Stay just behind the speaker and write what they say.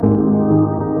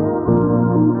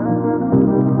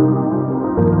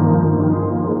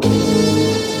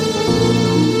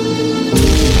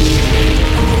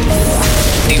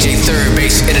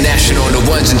Action on the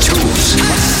ones and twos.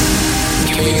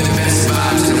 Giving you the best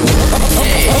vibes in the world.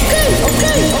 Okay.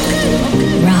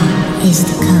 Raw is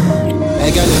the code.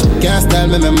 Hey girl, you can't style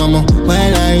me, my mama.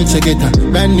 While I reach, I get a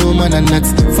brand new man and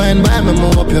nuts. Fine by me,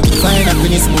 move up you. Find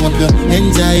happiness, move up you.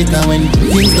 Enjoy it, and when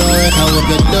things don't work, I hope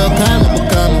you don't come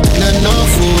up, come. Not no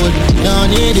food, don't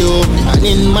need you. And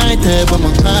in my type, I'm a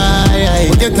high.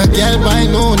 Get a girl by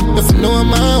noon, if you know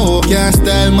my hope. Can't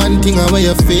style man, thing how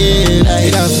you feel. I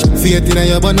have faith in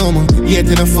your banana, hate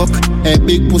in a fuck. Hey,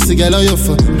 big pussy girl, how you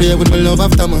for? Play with my love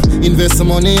after me. Invest some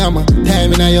money, I'm a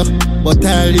time in a yo. But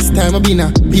all this time I've been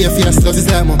a pay for your stuff is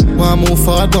like man. Want move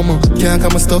forward but man, can't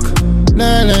come stuck.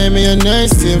 Nah, me a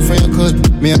nice thing for your cut.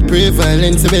 Me a pray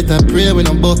violence, better pray with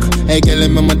a buck. Hey girl,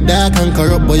 I'm a dark and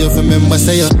corrupt, but you remember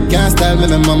say you can't style me,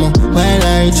 my mama. While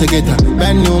I reach, you get a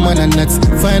brand new man and nuts.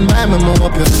 Fine by me, move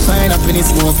up you. Find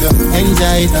happiness, move up you.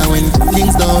 Enjoy it, and when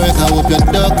things don't work, I hope you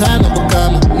don't come up,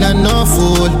 come. Not no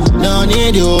fool, don't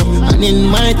need you. And in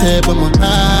my type, I'm a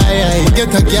high.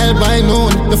 Get a girl by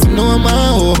noon, if you know my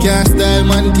hope. Can't style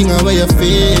man, thing how you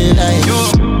feel like.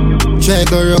 Try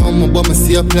go around, but me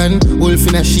see a plan. Wolf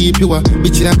in a sheep, you a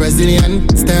bitch in a Brazilian.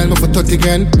 Style me for 30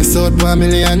 grand, me sold for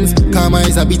millions. Karma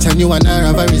is a bitch and you and her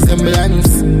have a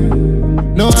resemblance.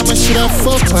 No, I'm a shit up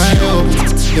fuck my yo.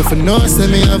 If you know, say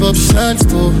me have options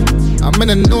too. I'm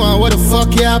gonna know what the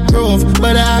fuck you approve.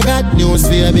 But I got news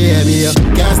for you, baby. You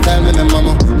can't style me, my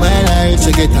mama. While I reach,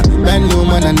 you get a brand new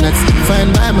man and nuts.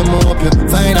 Find by me, move up you.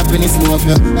 Find happiness, move up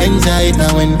you. Enjoy it,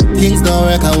 and when things don't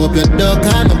work, I hope you don't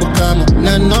come up, come.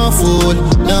 Not no fool,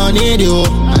 don't need you.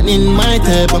 And in my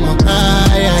type, I'm a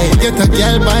high. Get a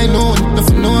girl by noon, if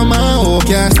you know my hope.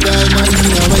 Can't style man,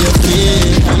 you know where you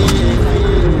feel.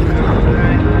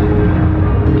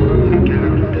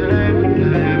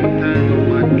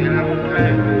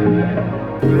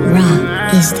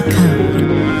 Is the code.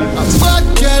 A bad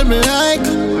girl me like.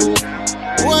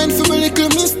 One for me little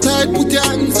mistake. Put your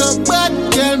hands up. Bad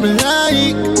girl me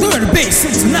like. Burn the bass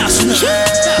international.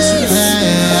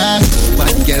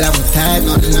 Bad girl I'm tight,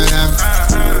 nothing around.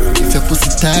 If your pussy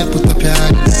tight, put up your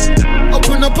hand.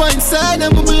 Open up inside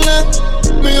and bubble up.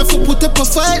 Me have to put up a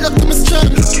fight, look to me strong.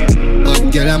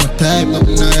 Bad girl I'm a type,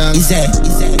 nothing around.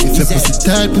 If your pussy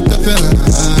tight, put up your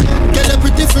hand. Girl I'm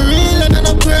pretty for real and I'm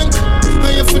a prank.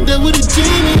 And you for there with a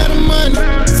genie and a man.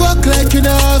 Fuck like you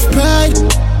don't have pride.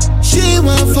 She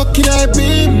want fucking her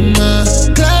beam.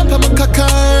 Climb on my cock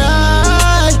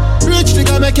alright. Rich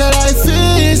nigga make your life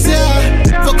easier.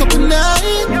 Fuck up a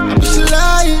night, I'm she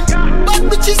lying. Bad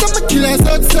bitches I'm a killers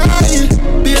outside.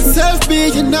 Be yourself, be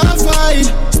you not fight.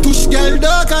 Stush girl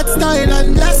dog got style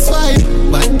and that's why.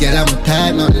 Bad girl I'm a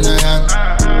type, nothing around.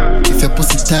 If your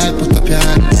pussy tight, put up your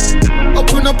hand.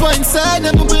 Open up inside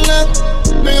and bubble up.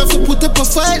 Me have to put up a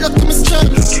fight, look to me strong.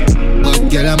 Bad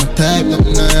girl, I'm a type,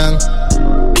 nothing wrong.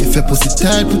 If your pussy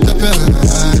tight, put up your hand.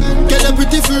 Girl, I'm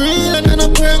pretty for real and I'm a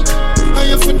prank. And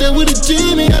you for there with a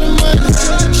genie and a man.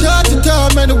 Short to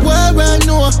talk, man, the world where I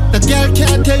know. The girl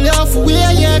can't tell you for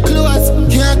where your clothes.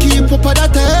 Can't keep up with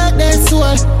that, I hurt their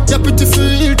soul. You're pretty for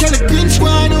real, tell the clinch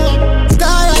one know.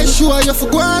 Star I sure you for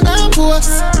go on and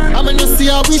post. I'm gonna see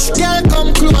how wish girl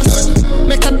come close.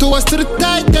 Make a toast to the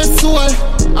tightest soul.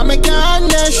 I make your hand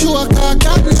there sure, cause I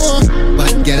got no.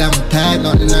 Bad girl, I'm tight,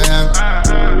 nothing wrong.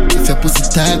 If your pussy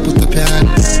tight, put up your hand.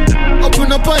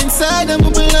 Open up inside and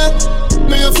bubble up.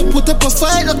 Me have to put up a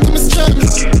fight, look to me strong.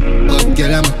 Bad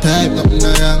girl, I'm tight, nothing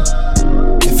wrong.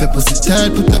 If your pussy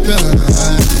tight, put up your hand.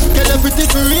 Girl, everything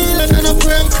for real and I'm a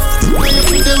prank. Me have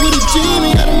to there with a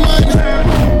genie and a man.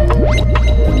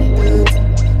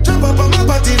 Jump up on my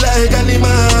body like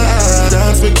animal.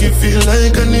 Dance make you feel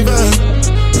like carnival.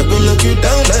 I go lock you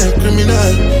down like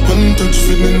criminal. One touch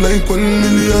feeling like 1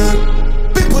 million.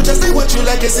 People just they watch you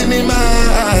like a cinema.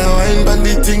 Wine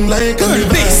bandit thing like a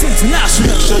river.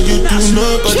 Make sure you do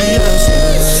nobody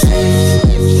else.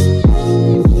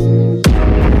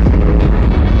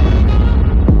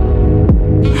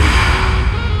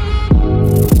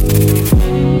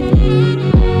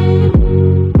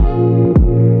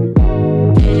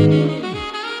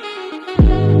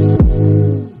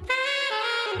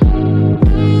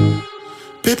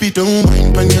 Baby, don't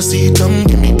mind when you see come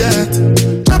give me that.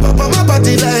 Chop up on my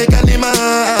body like animal.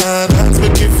 Dance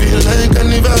make you feel like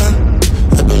carnival.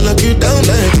 I go lock you down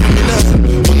like criminal.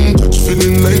 One touch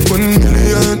feeling like 1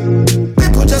 million.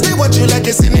 People just they watch you like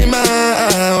a cinema.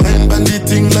 Wine bandit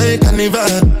thing like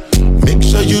carnival. Make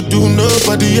sure you do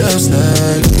nobody else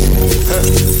like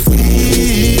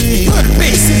we.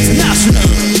 Bass international.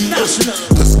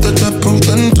 Just that approved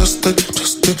and trusted.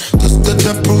 Just that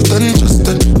approved and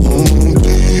trusted. Oh,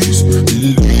 please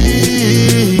believe.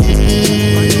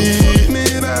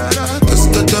 Just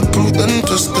that approved and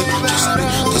trusted.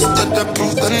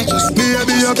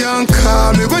 and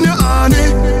call me when you're on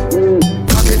it.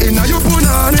 Cock it inna your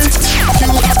punani. Cute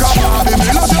like a Barbie,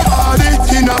 me love your body.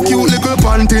 In a cute little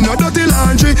panty, no dirty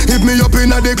laundry. Hit me up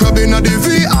inna the club, inna the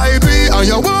VIP. And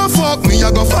you won't fuck me, I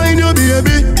go find your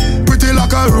baby. Pretty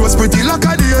like a rose, pretty like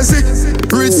a daisy.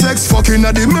 Rich sex fucking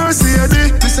at the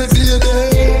Mercedes. Me say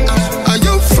baby, are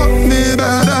you fuck me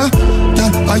better?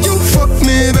 Girl, are you fuck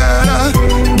me better?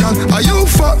 Girl, are you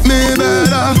fuck me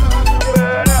better?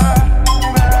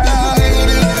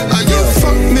 Are you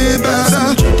fuck me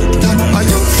better? Girl, are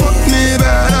you fuck me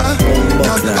better?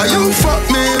 Girl, are you fuck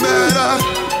me better?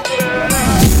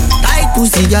 Tight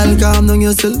pussy, girl, calm down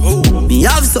yourself. Me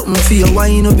have something for you,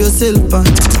 wind up yourself.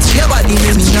 Your body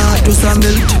make me not to some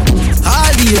milk.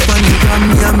 All the up on the gram,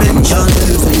 me a mention.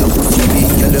 So your pussy big,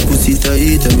 girl, your pussy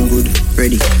tight and good.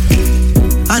 Ready?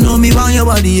 I know me want your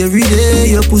body every day.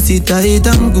 Your pussy tight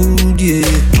and good, yeah.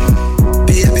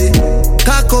 Baby,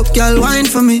 cock up, girl, wine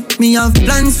for me. Me have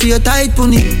plans for your tight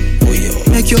pony.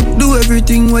 Make you do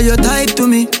everything where you type to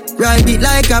me. Ride it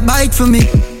like a bike for me.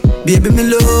 Baby, me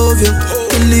love you,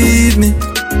 believe me.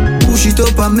 Push it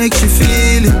up and make you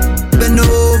feel it. Bend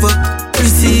over,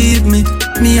 receive me.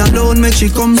 Me alone make she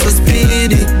come so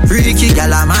speedy. Freaky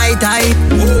gal, I'm my type.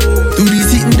 Do the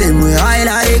sitting them way I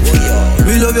like.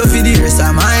 We love you for the rest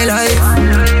of my life.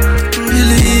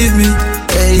 Believe me,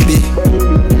 baby.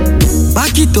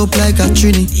 Back it up like a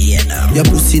trini. Your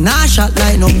pussy nah shot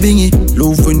like no bingy.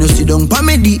 Love when you sit down pa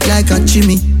me deep like a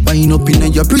chimney. Wind up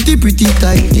in your pretty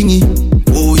tight thingy.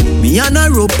 Oh, me and a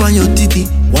rope on your titty.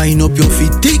 Wind up your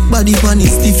feet, thick body pan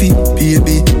is stiffy.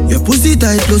 Baby, your pussy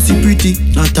tight, pussy pretty.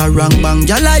 Not a wrong bang,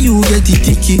 jala you get it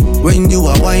ticky. When you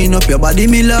are wind up your body,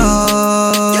 me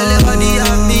love. Your body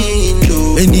have me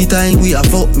low. Anytime we are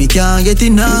fuck, me can't get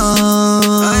enough.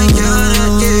 I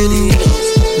cannot get it.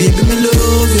 Baby, me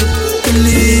love you,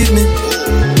 believe me.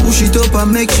 Push it up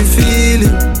and make you feel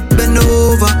it. Bend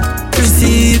over,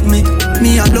 receive me.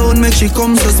 Me alone make she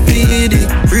come so speedy.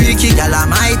 Freaky gal, I'm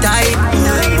my type. Do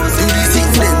the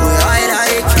things them way I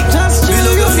like. We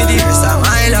love you for the rest of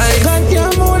my life.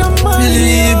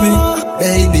 Believe me,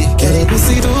 baby. Your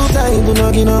pussy too tight, do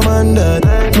not give no man that.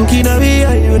 Looking at me,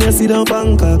 you don't see no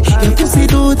Bangkok. Your pussy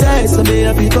too tight, so me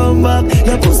have to come back.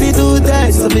 Your pussy too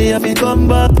tight, so me have to come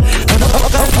back.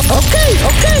 Okay.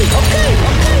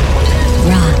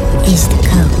 Raw is the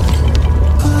code.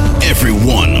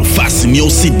 Everyone, fasten your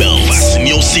seatbelts. Fasten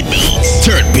your seatbelts.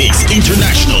 Third Base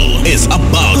International is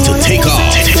about to take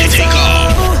off. Take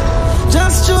off.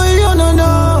 Just show you no.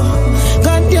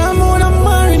 Goddamn, wanna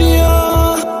marry you.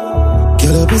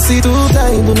 Girl, your pussy too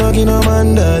tight, do not give no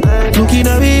man that. Looking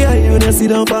at me, you don't see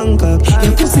no Bangkok.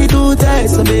 Your pussy too tight,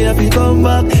 so me have to come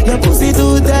back. Your pussy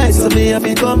too tight, so me have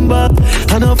to come back.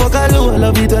 I know fuck I do, I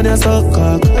love it when you suck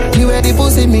cock. You wear the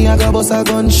pussy, me I got bust a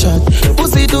gunshot. Your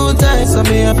pussy too tight, so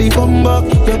me have to come back.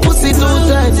 Your pussy too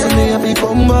tight, so me have to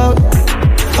come back.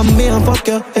 I'm me and fuck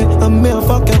you, I'm me and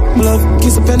fuck you. My love,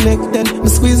 kiss up your neck, then me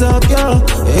squeeze up you.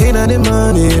 Ain't at the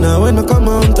morning, when I come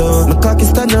on top, my cocky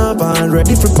stand up and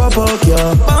ready for pop up,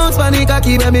 yeah. Bounce for the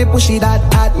cocky when me push it that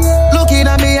hot. Looking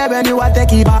at me when you want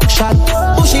take it back shot.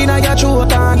 Pushing on your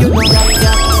throat and you know that,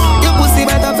 yeah. Your pussy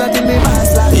better flat in me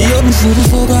pants like. Yeah, me shoulda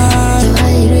forgot.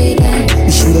 Me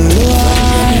shoulda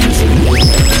lied.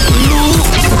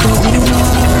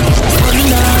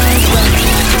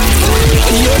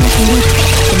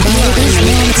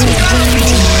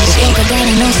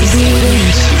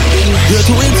 You're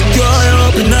too insecure,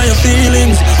 up in all your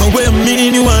feelings. And where I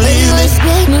mean you are leaving.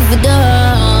 Expect me for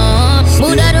done.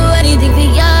 Would I do anything for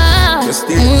ya?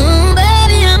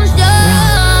 Baby, I'm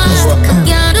sure I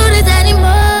can't do this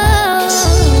anymore.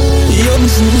 Yeah, me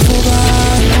shoulda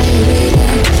forgot.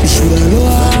 Me shoulda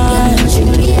lied.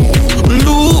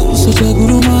 Lose such a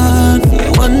good man.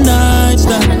 One night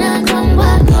stand.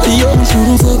 Yeah, me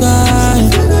shoulda forgot.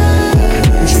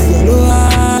 Me shoulda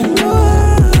lied.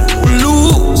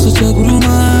 Lose such a good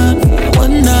man.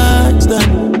 One night stand.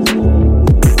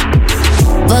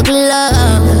 Fuck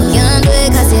love, can't do it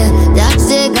 'cause you're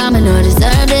toxic. I'm gonna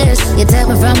deserve this. You took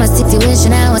me from a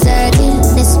situation I was hurting.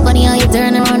 It's funny how you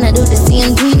turn around and do the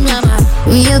same thing. I'm a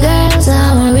real girl, so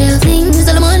I want real things.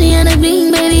 All the money and the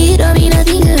green, baby, it don't mean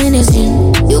nothing to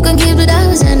anything. You can keep the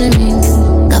dollars and the ring.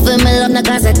 Cover my love, not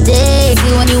 'cause I take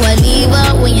you when you a leave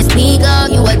out. When you speak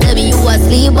out, you a tell me you a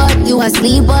sleep out. You a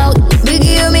sleep out. Big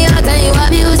give me out and you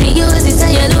abuse it. Use it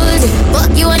and you lose it.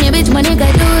 Fuck you and your bitch, my nigga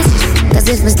lose it. 'Cause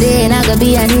if I stay, I could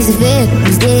be an easy fit.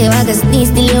 I'm stay, I could sneeze,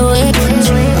 stay awake.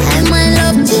 I'm my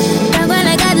love, I'm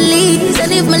gonna got leaves.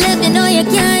 And if my love, you know you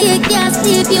can't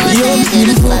sleep. You a say to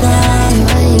the fuck.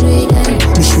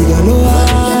 Me shoulda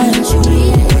lied.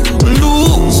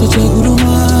 Lose such a good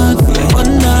man.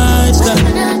 One night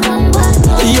stand.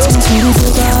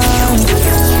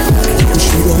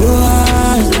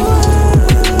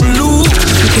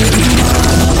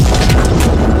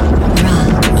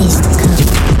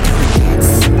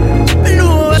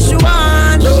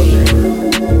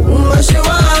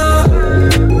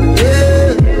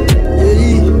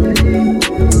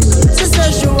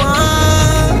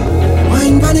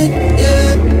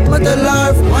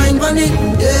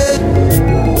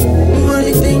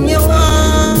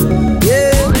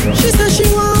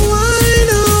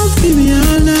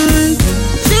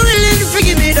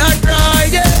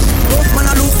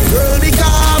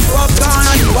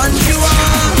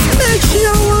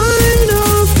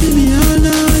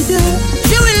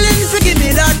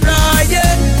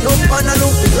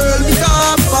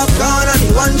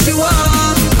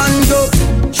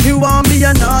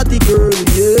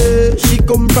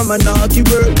 come from a naughty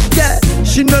world. Yeah,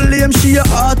 she no lame, she a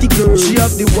hearty girl. She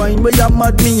have the wine where you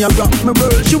mad me and rock me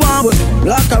world. She want me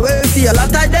lock away for a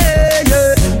lot of day,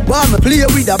 yeah. Want me play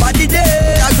with her body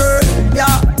day, a girl,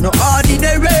 yeah. No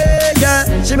ordinary, yeah.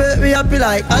 She make me happy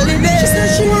like holiday. She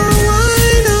said she want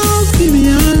wine up, give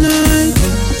me all night.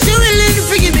 She willing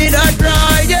to give me that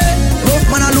ride, yeah. Rough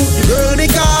man, I look the girl, the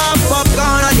car,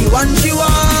 popcorn and the one she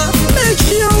want. Make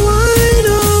she a wine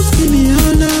up, give me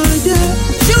all night, yeah.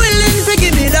 She willing to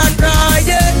give me that ride,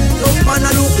 yeah. Rough man,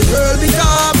 I look the girl, the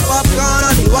car, popcorn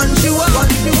and the one she want.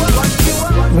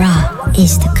 Raw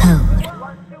is the code.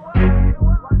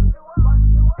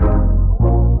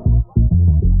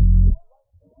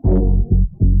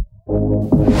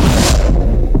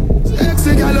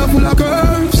 Sexy girl full of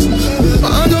curves.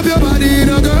 Hand up your body in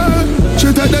a girl. She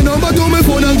take the number to my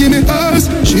phone and give me hers.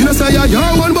 She no say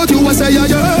you're one, but you a say you're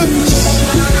yours.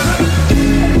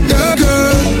 Yeah,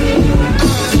 girl.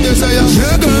 Yes, I am.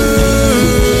 Yeah, girl.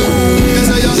 Yes,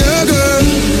 I am. Yeah, girl.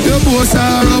 Your posts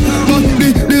are up, but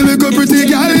the little pretty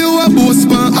girl you a post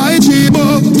for IG,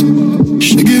 but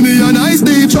she give me a nice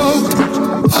deep choke.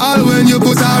 All when you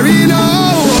put her in,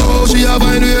 oh, she a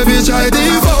find way if try to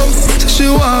default. She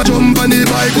want jump on the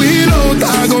bike wheel out.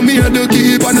 I go me to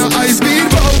keep on a high speed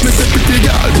boat. Me say pretty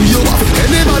girl, do you have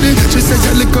anybody? She say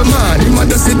you little man, you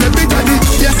mother see me bitty.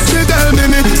 Yeah, she tell me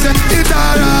say it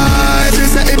alright. She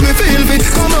say if me feel fit,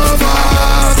 come over.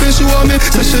 Say she want me,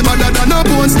 say she better than a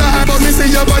porn star. But me say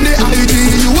you on the IG,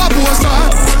 you a poster.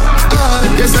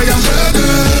 Yes I am.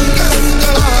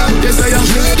 Yes I am.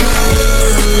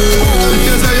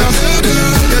 Yes I am.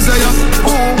 Yes I am.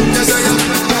 Yes I am.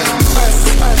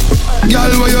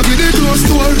 Girl, where you give the close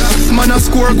door? Man a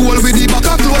score goal with the back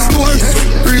a close door.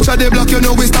 Reach a the block, you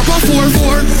know we stop a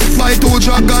 4-4. Buy 2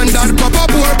 dragon that pop a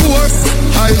pour.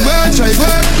 I went,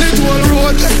 little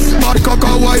road. Bad cock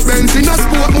a white Benz in a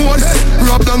sport mode.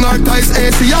 Rub down our ties,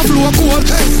 AC a flow cold.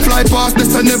 Fly past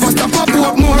this and never stop a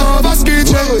port more. Over ski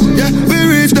check, yeah, we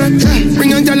reach there.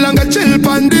 Bring a girl and go chill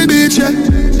on the beach, yeah.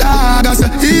 Dog, I say,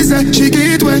 easy, she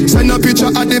get wet. Send a picture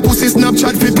of the pussy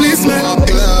Snapchat for please, man.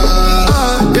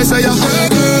 Yes I am.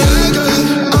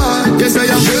 Yes I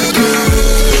am.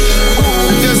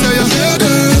 Yes I am.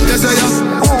 Yes I am.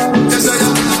 Yes I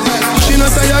am. She no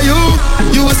say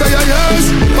you say yours.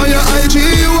 On your IG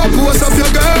you a post up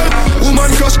your girl. Woman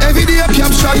crush every day,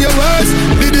 capture your words.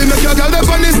 Did you make your girl up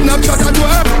on this Snapchat at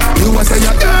work? You a say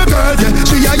your girl, yeah,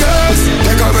 she a yours.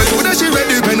 Take her to the she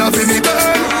ready, pen up in me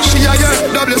girl. She a your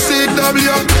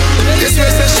WCW. This way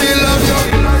say she love you.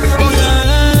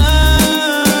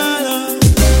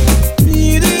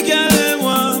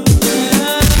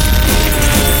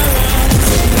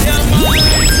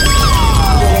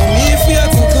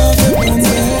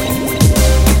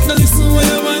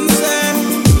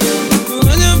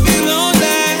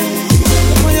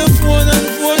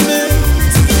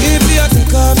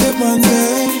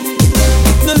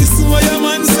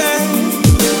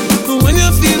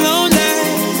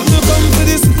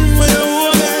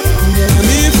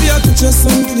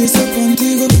 Someplace up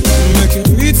Antigua, make you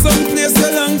reach someplace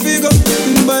a long figure.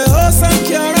 Buy a house and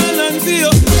car and land for you,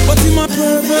 but in my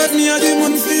pervert me a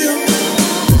demon for you.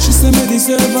 She say me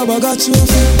deserve a bag of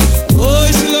trophy. Oh,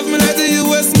 she love me like the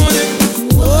US money.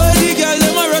 Oh, the girl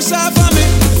them a rush off of me.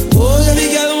 Oh, the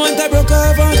girl want a broke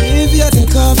off of me. If you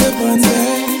take off your pants,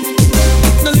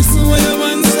 now listen what your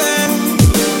man say.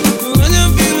 When you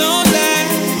feel lonely,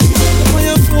 come on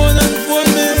your phone and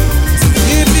phone me.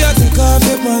 If you take off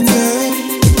your pants,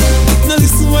 now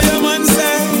listen what your man say.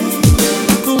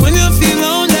 When you feel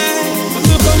lonely,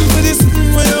 you come for this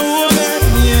when you want it.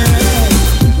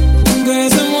 Yeah.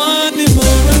 Girls them want me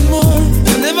more and more.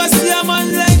 You never see a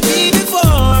man like me before.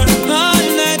 All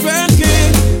night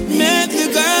working, make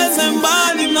the girls them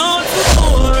body not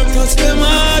for more. Touch them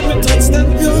hard, me touch them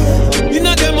pure. You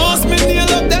know them house me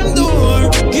nail up them door.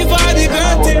 Give her the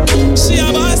dirty, she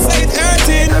have a side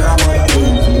hurting.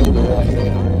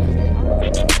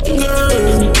 Girl.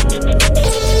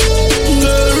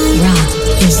 Raw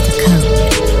is the code.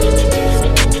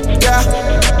 Yeah.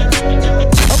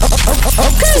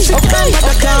 Okay. But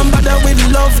I can't bother with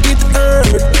love, get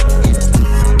hurt.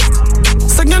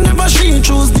 So you never she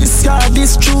choose this guy,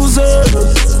 this chooser.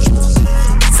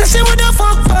 Say she woulda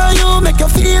fuck for you, make you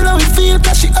feel how it feel,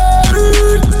 cause she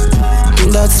hurt.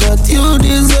 That's what you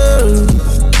deserve.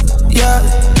 Yeah.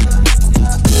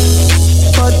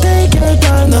 But take your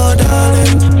time, no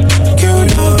darling. You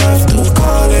don't have to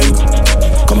call him.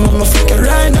 Come on, my fucker,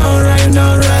 right now in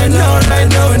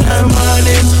the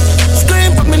morning.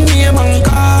 Scream for me name and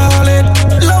call it.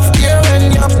 Love you when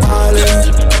you're falling.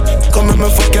 Come on, my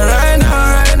fucker, right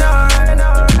now.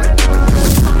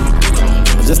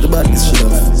 Just about this shit up.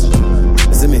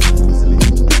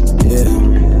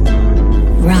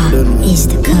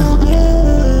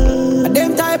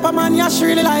 man, yeah, she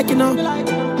really like, you know.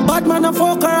 Bad man, I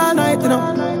fuck her all night, you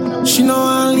know. She know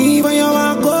I'll leave when you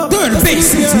want go. Turn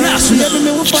Bass International.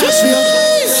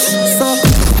 So,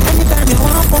 anytime you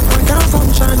want fuck, I can't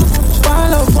function.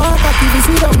 Fall up, walk up, if you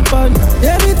see them fun.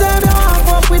 Every time you want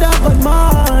fuck with a good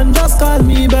man, just call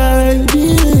me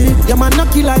baby. Your man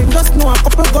not kill him, just know a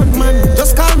couple gunman.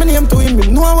 Just call me name to him, he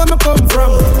know where me come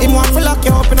from. Him want to lock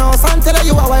you up in the house and tell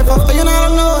you a wife up, but you know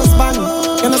husband.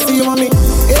 You know see you on me,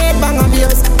 hey bang on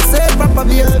beers, say proper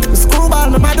beer.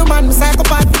 Screwball, me mad man, me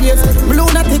psychopath beers. Me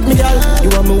lunatic me girl, you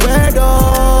want me weirdo.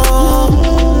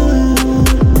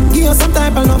 Give you some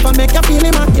type of love and make you feel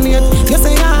immaculate. You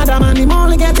say hard man, him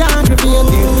only get you aggravated.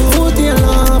 Put your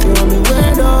love, you want me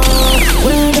weirdo.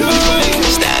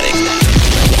 Static.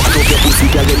 I took your pussy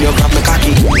girl when you grab me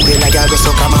cocky. Tell a girl go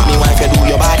suck a mommy wife you do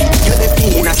your body. You left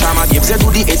me in a trauma games, you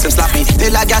do the ace and slappy.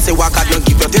 Tell a girl say walk out, don't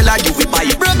give you, tell her you will buy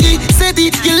it. Brocky, said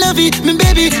it, you love it, me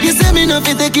baby. You say me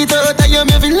nothing, take it out and you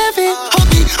me feel left it. Hug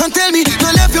me and tell me, no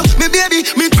left you, me baby.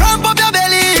 Me cramp up your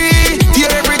belly.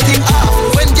 Tear everything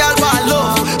off. When girl want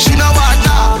love, she no want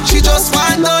love. She just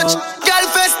want touch. Girl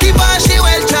festival, she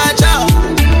well charge up.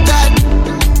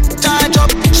 Charge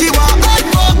up. She want hot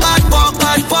fuck, hot fuck,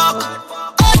 hot fuck.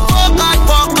 Hot fuck, hot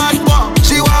fuck, hot fuck.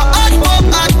 She want hot fuck,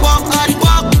 hot fuck, hot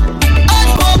fuck. Hot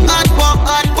fuck, hot fuck,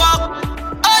 hot fuck.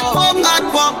 Hot fuck, hot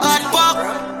fuck, hot fuck.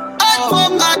 Hot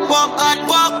fuck, hot fuck, hot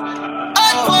fuck. Hot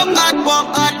fuck, hot fuck,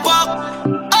 hot fuck.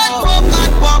 Hot fuck,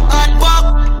 hot fuck, hot fuck.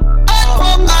 Hot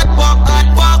fuck, hot fuck, hot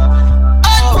fuck.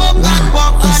 Hot fuck, hot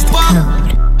fuck, hot fuck.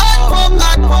 Hot fuck,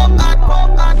 hot fuck, hot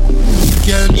fuck.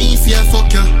 Girl, me if you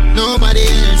fuck you, nobody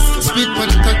else. Spit on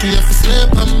the cocky, you fi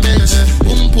slap on bench.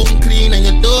 Boom boom clean and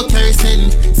you don't carry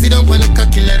sin. Sit down on the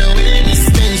cocky, let the way this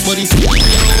stench. But it's me,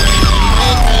 you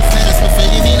my confess. My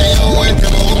feelings in your work,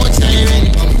 I'm how much I rent.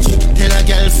 Tell a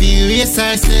girl fi erase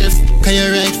herself, cause you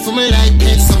right for me like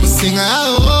that. Some sing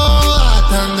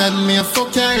thank God me a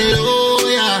fuck your low,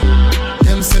 yeah.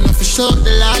 Them say no for sure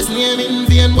the last name in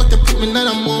vain, but they put me on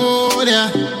a mode,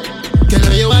 yeah.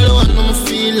 Girl, you alone, I'ma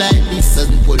feel like this. As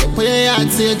me pull up on your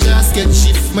yard, so you just get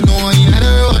shift. Me know in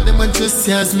the road, them a just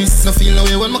as miss. No feel no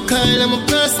way when me call them a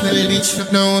personal bitch.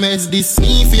 No mess this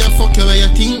me for your fuck you where you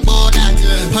think about that.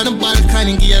 On the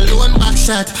balcony, give you a loan back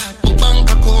shot. My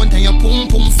bank account and your pum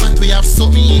pum fat. We have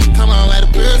something in common where the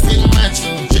perfect match.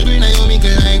 Children are your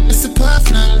nigga like Mr.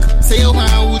 Puffnang. Say you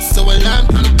want wood, so I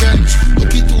land on the branch.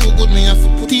 Look it too good, me have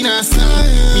to put in a song.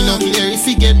 Me no care if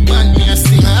you get banned, me a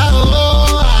sing.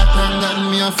 Thank God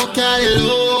me a fuck your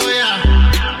low, yeah.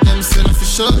 Them say no for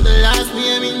sure the last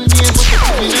name in vain, but they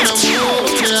put me in a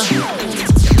mood, yeah.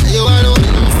 You alone,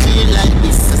 I'ma feel like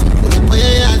this. As me pull up on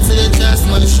your yard, so you just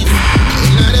smell shit.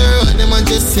 Inna the road, them a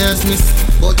just as miss.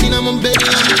 But inna my belly,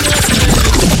 I'm the best.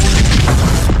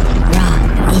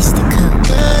 Raw is the code.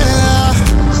 Yeah,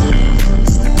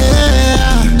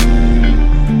 yeah.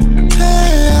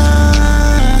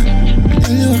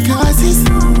 And you can't see.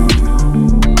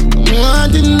 I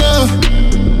didn't know.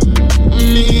 I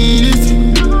need it.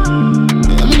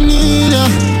 I need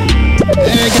it.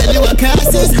 Hey, girl, you a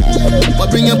cassis. But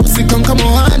bring your pussy, come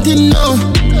on, I didn't know.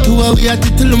 Do what we at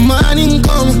it till the morning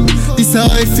come. This how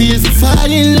it feels to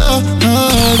fall in love.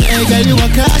 Oh, hey, girl, you a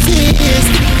cassis.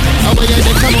 How about you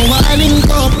come on, winding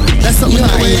up. That's something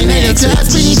that way and you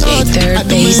just bring out. Third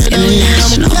Bass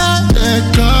International.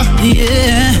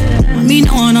 Yeah. Me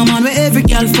know no man where every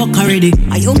girl fuck already.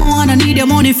 I you wanna need your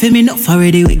money for me enough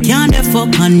already. We can't the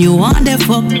fuck and you want the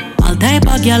fuck. All type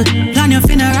of girl, plan your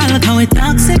funeral cause we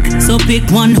toxic. So pick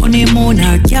one honeymoon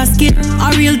or casket.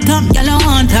 A real top girl I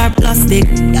want her plastic.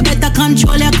 You better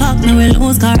control your cock, me will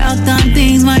lose character and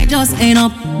things might just end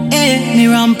up. Hey, me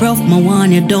ram prof, my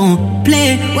one you don't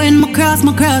play. When my cross,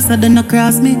 I don't know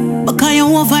cross me. Because you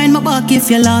won't find my back if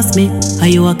you lost me. Are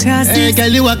you a crosses? Hey, girl,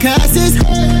 you a crosses.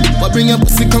 But bring your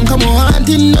pussy, come on, want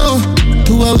it now.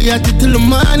 Do what we at it till the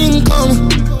morning come.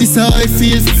 This how it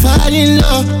feels to fall in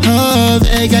love. Oh,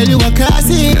 hey, girl, you a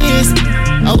crosses.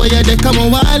 How are you there, come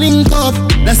on, winding up.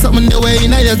 That's something the way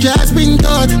in your dress been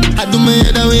taught. I do me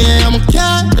the way I'm a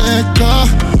character.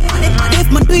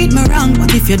 If me do it me wrong,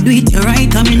 but if you do it you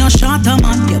right, I mean no short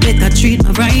man, you better treat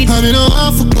me right. I mean no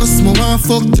want for cause me want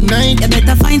fuck tonight. You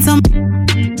better find some.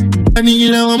 I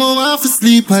need a woman want for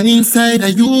sleep and inside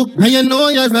of you. And you know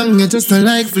you're wrong, you just don't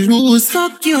like for lose.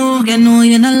 Fuck you know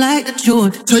you don't like the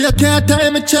truth. So you can't tie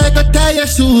me check or tie your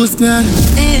shoes, girl.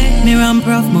 Hey, me ramp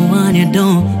rough, my one you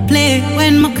don't play.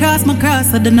 When my cross,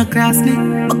 I do not cross me.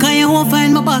 Because you won't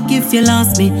find my back if you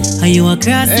lost me. Are you a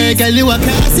crosses? Hey girl, you a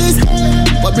crosses.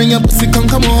 But bring your pussy, come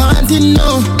on, want it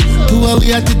now. Do what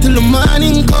we at it till the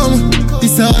morning come.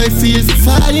 This how it feels to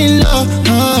fall in love.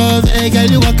 Oh, hey girl,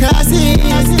 you a crosses.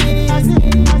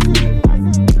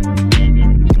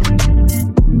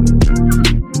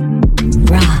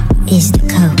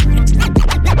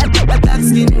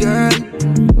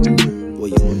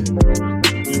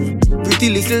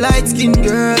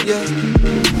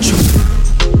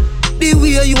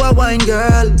 a wine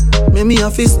girl. Make me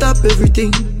have to stop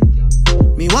everything.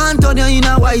 Me want on you in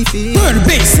a wifey. Third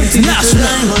Base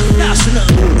International.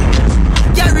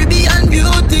 Caribbean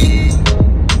beauty,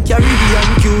 Caribbean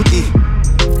cutie.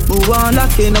 Move on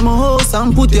lock in my house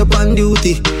and put you on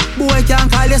duty. Boy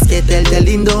can't call you skate, tell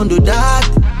him don't do that.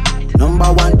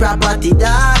 Number one property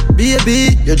that.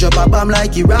 Baby, you drop a bomb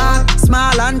like Iraq.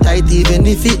 Small and tight even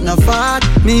if it not fat.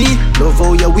 Me, love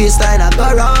how your waistline a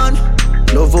go round.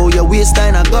 Love how your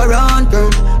waistline a go round, girl.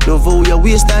 Love how your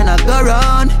waistline a go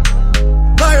round.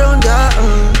 Go round, girl.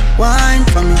 Wine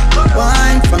for me,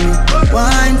 wine for me,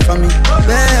 wine for me,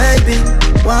 baby.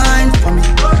 Wine for me,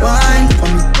 wine for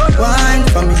me, wine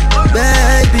for me,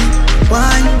 baby.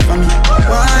 Wine for me,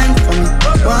 wine for me,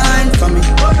 wine for me,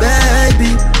 baby.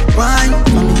 Wine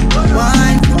for me,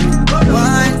 wine for me,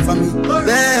 wine for me,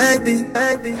 baby,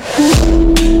 baby.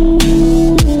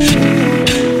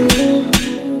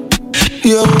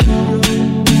 Yo.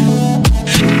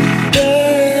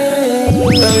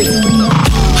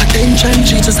 Attention,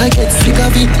 she just I get sick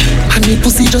of it. And the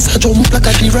pussy just a jump like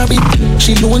a rabbit.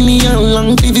 She lonely and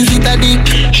long to visit a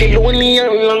dick. She lonely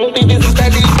and long to visit a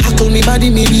dick. I told me body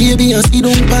me baby and see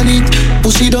don't panic.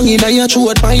 Push it down in your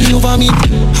throat, find you vomit.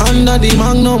 Under the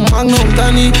magnum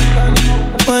tonic.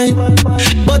 Fine,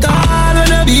 but I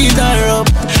wanna beat her up.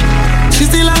 She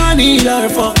still I need her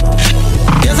fuck.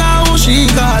 Guess how she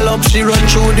call up. She run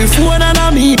through the phone and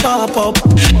I me pop up.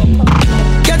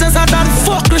 Get us at that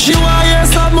fuck, she want hear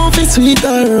some movie sweet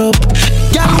her up.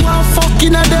 Girl want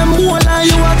fucking at them whole and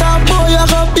you want a boy, you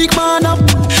got big man up.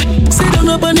 Sit down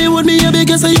up and you with me, you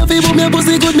because you feel for me,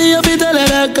 pussy good me, you feel tell her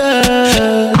that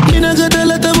girl. Me not gonna tell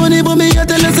her the money, but me you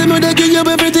tell her say me they give you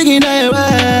everything in the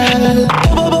world.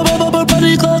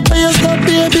 Body cock, but you stop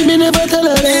baby, me never tell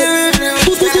her that.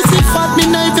 Pussy you see fat, me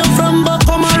knife you from back,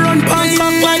 come and run punk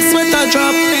cock like sweater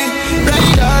drop.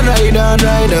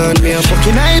 Ride on, me a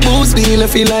fucking eye boost,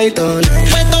 feel light on.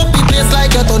 Wet up the place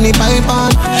like a Tony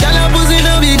Python. Tell your pussy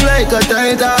no big like a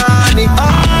Titanic.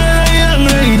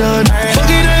 Ride on,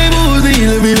 fucking eye boost,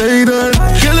 feel light on.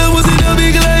 Tell your pussy no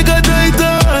big like a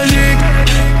Titanic.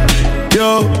 Yo.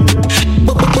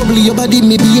 Bubbly your body,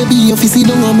 me baby, you fi sit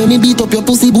down and me beat up your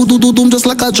pussy, boom just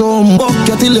like a drum. Buck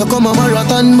you till you come a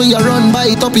marathon, me a run by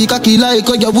it up, he cocky like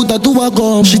how you woulda do a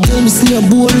gum. She tell me see a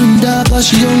boring dog, cause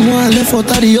she young one left out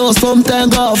of the house, sometime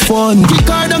got fun. Kick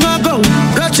her down a gun,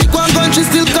 got chick one gun, she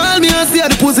still call me and see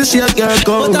the pussy she a girl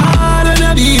come. But I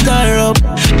wanna beat her up,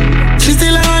 she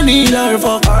still I need her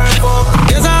fuck.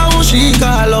 Guess how she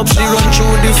call up, she run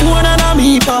through the phone and I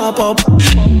me pop up.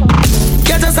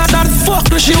 Get us at that fuck,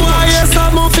 she want hear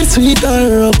some movie sweet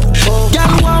her up.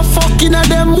 Girl want fucking at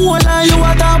them whole and you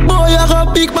want a boy, you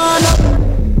got big man up.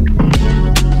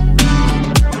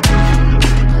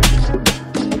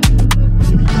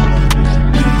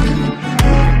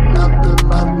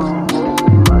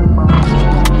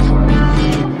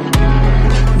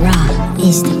 Raw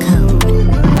is the code.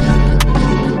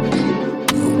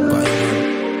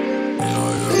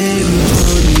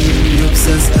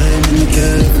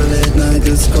 Calculate night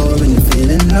to score when you're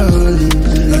feeling lonely.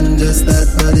 And just that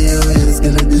body of yours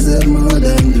gonna deserve more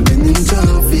than the winning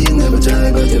trophy. Never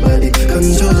try but your body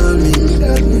control me.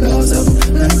 Got me lost up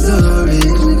and sorry.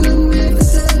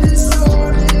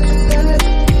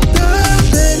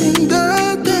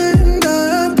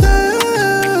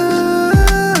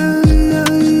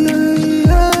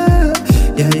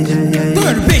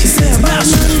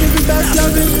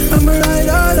 I'ma ride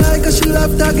all night cause she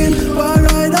love talking. Why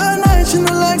ride all night, she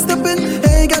no like stepping.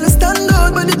 Hey, gotta stand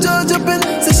out but the judge up in.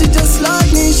 Say she just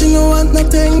like me, she no want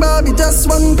nothing. Bobby just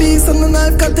one piece and the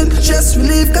knife cutting. Just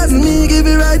relief cause me give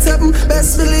you right something.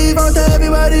 Best believe out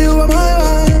everybody you are my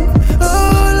wife.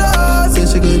 Oh Lord, say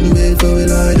she couldn't wait for it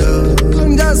like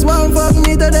that. Just one fuck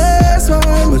me to this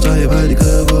one. But try your body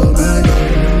curve, oh my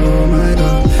God, oh my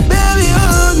God. Baby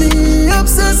hold me,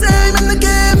 obsessed aim in the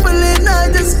game for late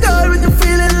night. Just call when you're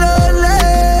feeling lonely.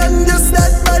 And just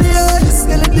that body, oh, just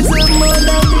gonna deserve more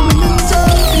than the winning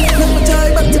trophy. Never try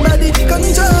but your body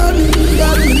control me.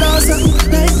 Got me lost up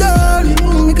like Dory.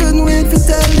 We couldn't wait to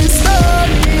tell this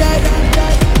story.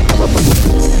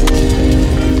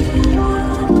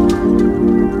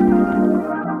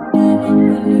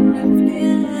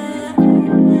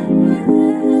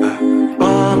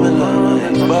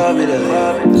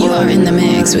 You are in the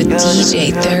mix with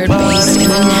DJ Third Base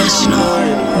International.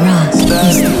 Raw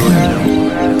is the code.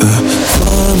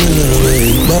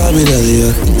 Bobby, daddy,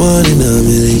 One in a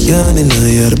million, and now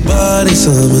you're the body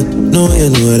summer. No,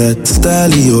 you know that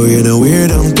style or you're the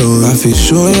weird I'm told. I feel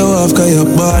show you off, cause your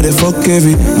body fuck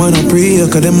every man I pray,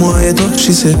 cause them want you touch.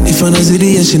 She said, if I not see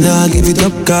the she not give it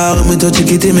up. Cause when me touch your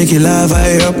kitty, make you laugh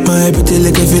high up. My pretty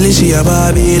little feeling, she a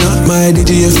Barbie, you know. My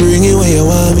DJ, you bring it when you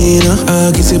want me, you know.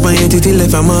 I kiss it on your titty,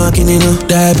 left I'm marking, you know.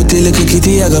 That pretty little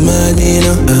kitty, I got mad, you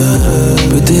know.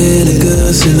 Pretty little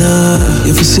girl,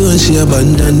 if you see when she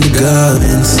abandon the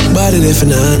garments. Body there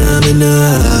for nah, me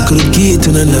nah. Could've get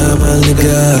to the normal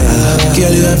nigga.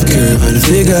 Girl, you have a curve and a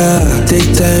figure. Take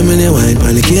time and you wine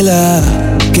on the killer.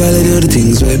 Girl, you do the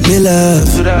things with me love.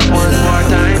 Do that one more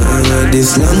time.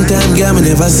 This long time, girl, me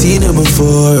never seen you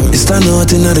before. You stand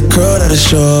out in the crowd at the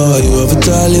show. You over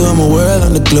tall, you on my world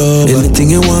on the globe.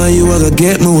 Anything you want, you gotta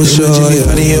get me with show. You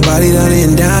find your body down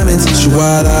in diamonds. She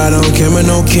wild out on camera,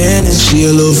 no cannon. She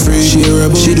a little free, she a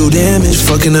rebel. She do damage,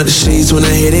 fucking up the sheets when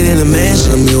I hit it in the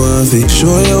mansion. Me want to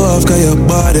show you off, cause your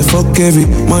body fuck every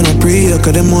man I pray,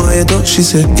 cause them want you touch. She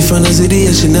said, if I not see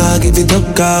the she not give it up.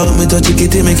 Cause when me touch your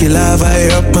kitty, make you laugh high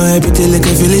up. My pretty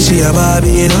little feeling, she a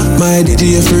Barbie, you know. My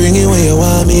DJ, you bring it when you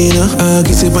want me, you know. I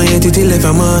kiss it on your titty, left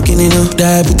I'm marking, you know.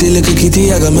 That pretty little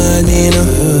kitty, I got mad, me, you know.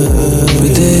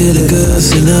 Pretty little girl,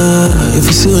 you know. If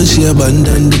you see when she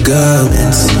abandon the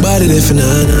garments. Body there for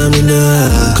nah, me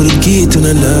nah. Could've get to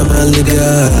the normal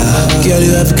nigga. Girl,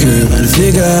 you have a curve and a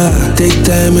figure. Take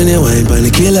time and you wine on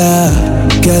the killer.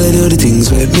 Girl, you do the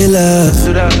things with me love.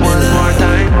 Do that one more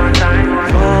time, more time.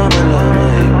 Oh, my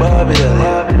love, Bobby, the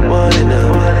love. One in a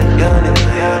million, and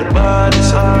you're the body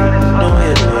side. No,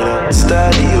 you know that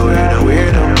study, you're the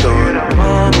weird I'm told.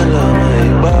 Oh, my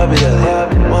love, Bobby, the love.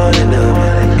 One in a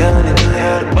million, and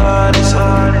you're the body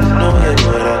side. No, you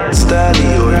know that study,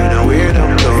 you're the weird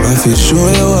I'm told. I feel show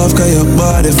you off, cause your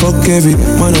body fuck every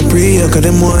man I pray, cause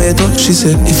them want you touch. She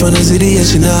said, if I not see the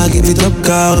she not give it up.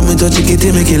 Cause when me touch your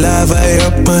kitty, make you laugh high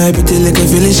up. My pretty little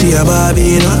feeling, she a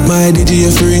Barbie, you know. My DJ,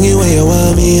 you bring it when you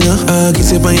want me, you know. I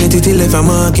kiss it on your titty, left I'm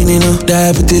marking, you know.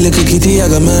 That pretty little kitty, I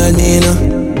got mad, me, you know.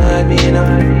 Mad, me, you know.